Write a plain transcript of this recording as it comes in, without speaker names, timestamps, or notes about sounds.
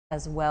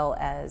as well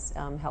as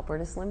help her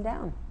to slim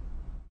down.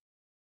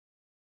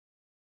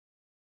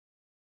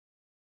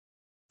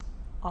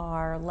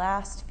 Our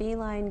last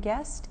feline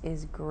guest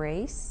is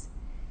Grace,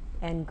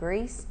 and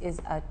Grace is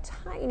a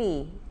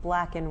tiny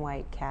black and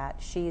white cat.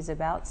 She's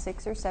about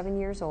 6 or 7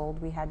 years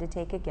old. We had to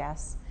take a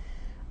guess,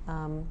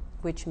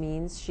 which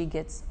means she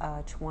gets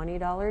a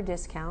 $20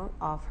 discount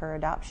off her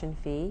adoption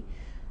fee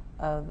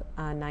of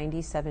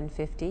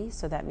 $97.50,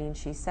 so that means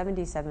she's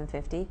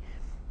 $77.50.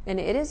 And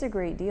it is a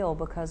great deal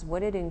because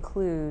what it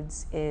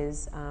includes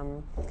is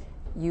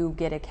you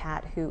get a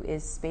cat who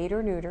is spayed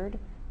or neutered,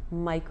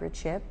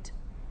 microchipped,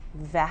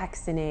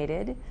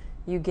 vaccinated.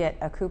 You get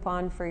a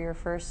coupon for your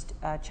first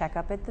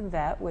checkup at the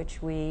vet,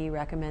 which we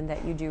recommend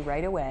that you do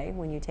right away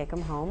when you take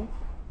them home.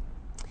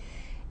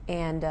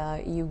 And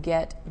you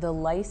get the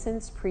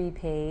license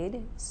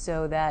prepaid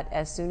so that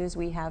as soon as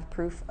we have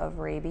proof of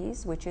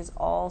rabies, which is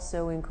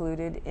also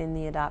included in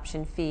the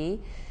adoption fee,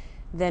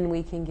 then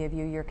we can give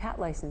you your cat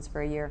license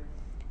for a year.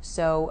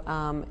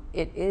 So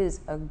it is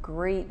a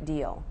great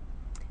deal.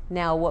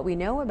 Now, what we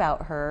know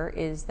about her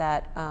is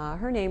that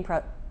her name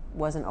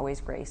wasn't always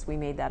Grace. We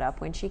made that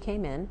up when she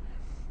came in,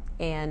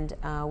 and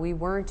we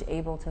weren't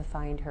able to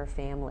find her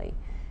family.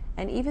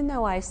 And even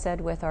though I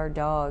said with our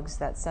dogs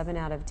that 7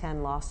 out of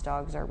 10 lost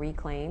dogs are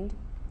reclaimed,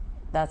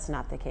 that's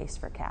not the case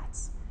for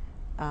cats.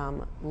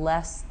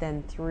 Less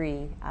than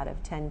 3 out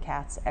of 10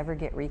 cats ever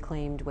get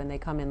reclaimed when they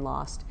come in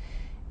lost.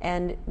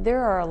 And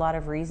there are a lot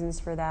of reasons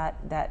for that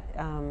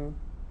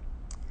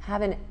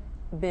haven't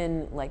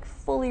been like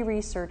fully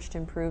researched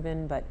and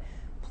proven, but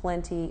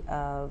plenty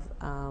of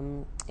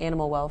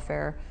animal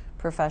welfare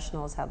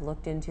professionals have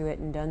looked into it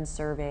and done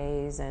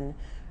surveys and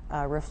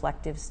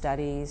reflective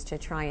studies to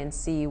try and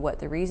see what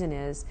the reason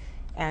is.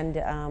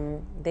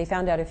 And they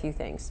found out a few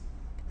things.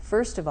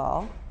 First of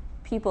all,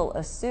 people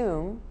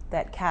assume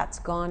that cats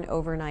gone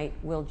overnight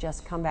will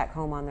just come back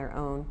home on their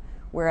own,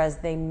 whereas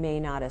they may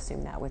not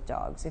assume that with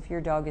dogs. If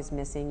your dog is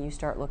missing, you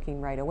start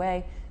looking right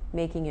away,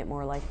 making it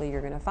more likely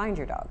you're going to find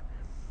your dog.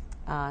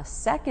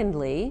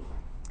 Secondly,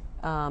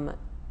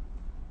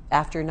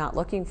 after not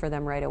looking for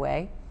them right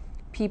away,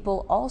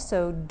 people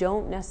also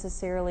don't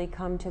necessarily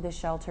come to the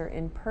shelter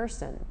in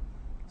person.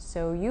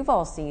 So you've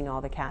all seen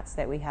all the cats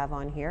that we have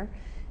on here.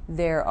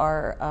 There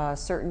are a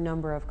certain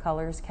number of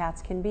colors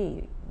cats can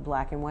be: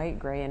 black and white,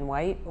 gray and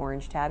white,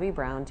 orange tabby,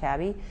 brown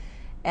tabby.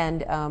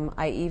 And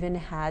I even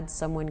had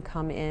someone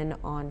come in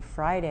on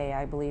Friday,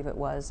 I believe it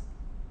was,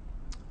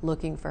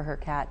 looking for her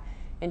cat.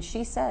 And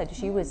she said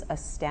she was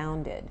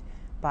astounded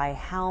by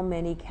how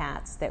many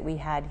cats that we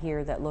had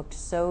here that looked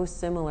so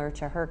similar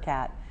to her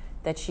cat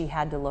that she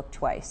had to look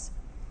twice.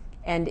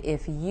 And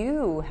if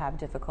you have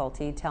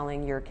difficulty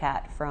telling your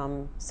cat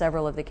from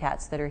several of the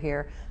cats that are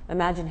here,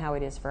 imagine how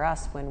it is for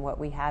us when what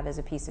we have is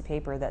a piece of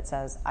paper that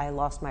says, "I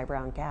lost my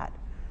brown cat."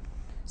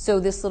 So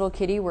this little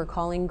kitty we're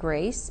calling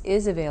Grace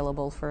is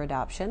available for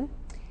adoption.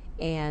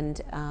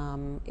 And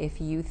if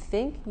you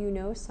think you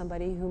know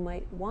somebody who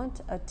might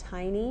want a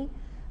tiny,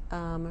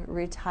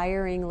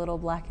 retiring little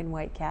black and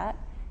white cat,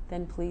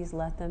 then please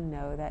let them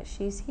know that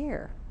she's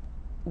here.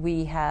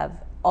 We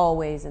have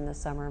always in the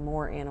summer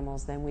more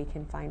animals than we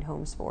can find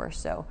homes for.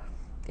 So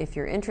if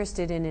you're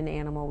interested in an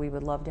animal, we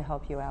would love to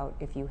help you out.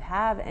 If you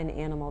have an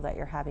animal that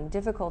you're having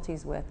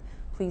difficulties with,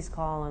 please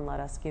call and let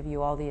us give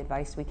you all the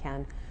advice we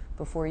can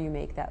before you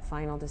make that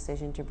final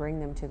decision to bring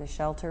them to the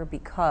shelter,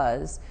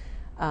 because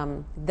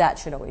that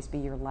should always be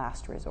your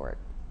last resort.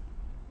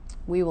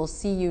 We will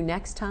see you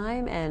next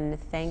time, and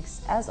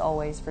thanks as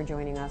always for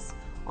joining us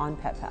on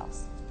Pet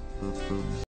Pals.